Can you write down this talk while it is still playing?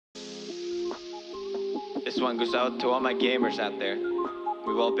This one goes out to all my gamers out there.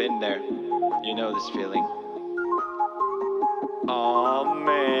 We've all been there. You know this feeling. Oh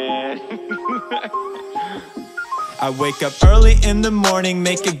man. I wake up early in the morning,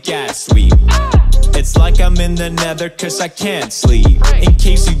 make a gas sweep. It's like I'm in the nether cause I can't sleep. In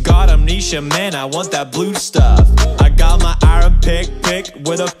case you got amnesia, man, I want that blue stuff. I got my iron pick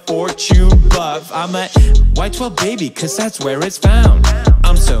with a fortune buff. I'm a white 12 baby cause that's where it's found.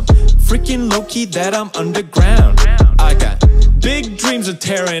 I'm so freaking low-key that I'm underground. I got big dreams of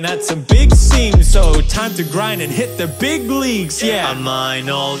tearing at some big seams, so time to grind and hit the big leagues, yeah. I mine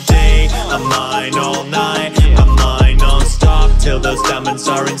all day, I mine all night, I mine non-stop till those diamonds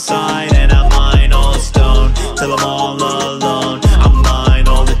are inside. And I mine all stone till I'm all alone. I mine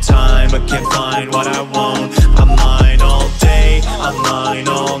all the time but can't find what I want. I mine all day, I mine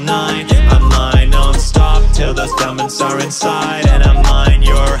all night, I mine non-stop till those diamonds are inside. And I mine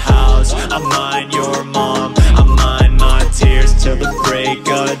your house, I mine your mom, I mine my tears till the break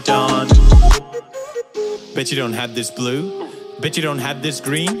of dawn. Bet you don't have this blue, bet you don't have this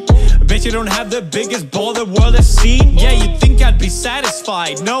green, bet you don't have the biggest ball the world has seen. Yeah, you'd think I'd be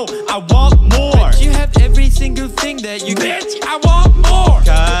satisfied, no, I want more. Bet you have every single thing that you get. Bitch, I want more.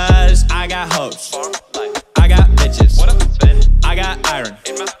 Cause I got hoes, I got bitches, I got iron,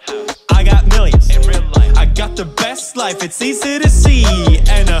 I got millions, in real life. I got the best life, it's easy to see.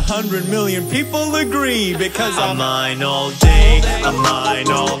 And 100 million people agree. Because I mine all day, I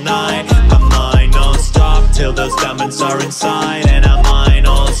mine all night, I mine non-stop till those diamonds are inside. And I mine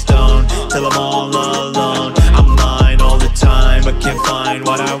all stone till I'm all alone. I mine all the time but can't find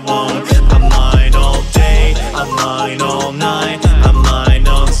what I want. I mine all day, I mine all night, I mine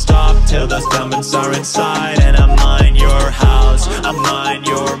non-stop till those diamonds are inside.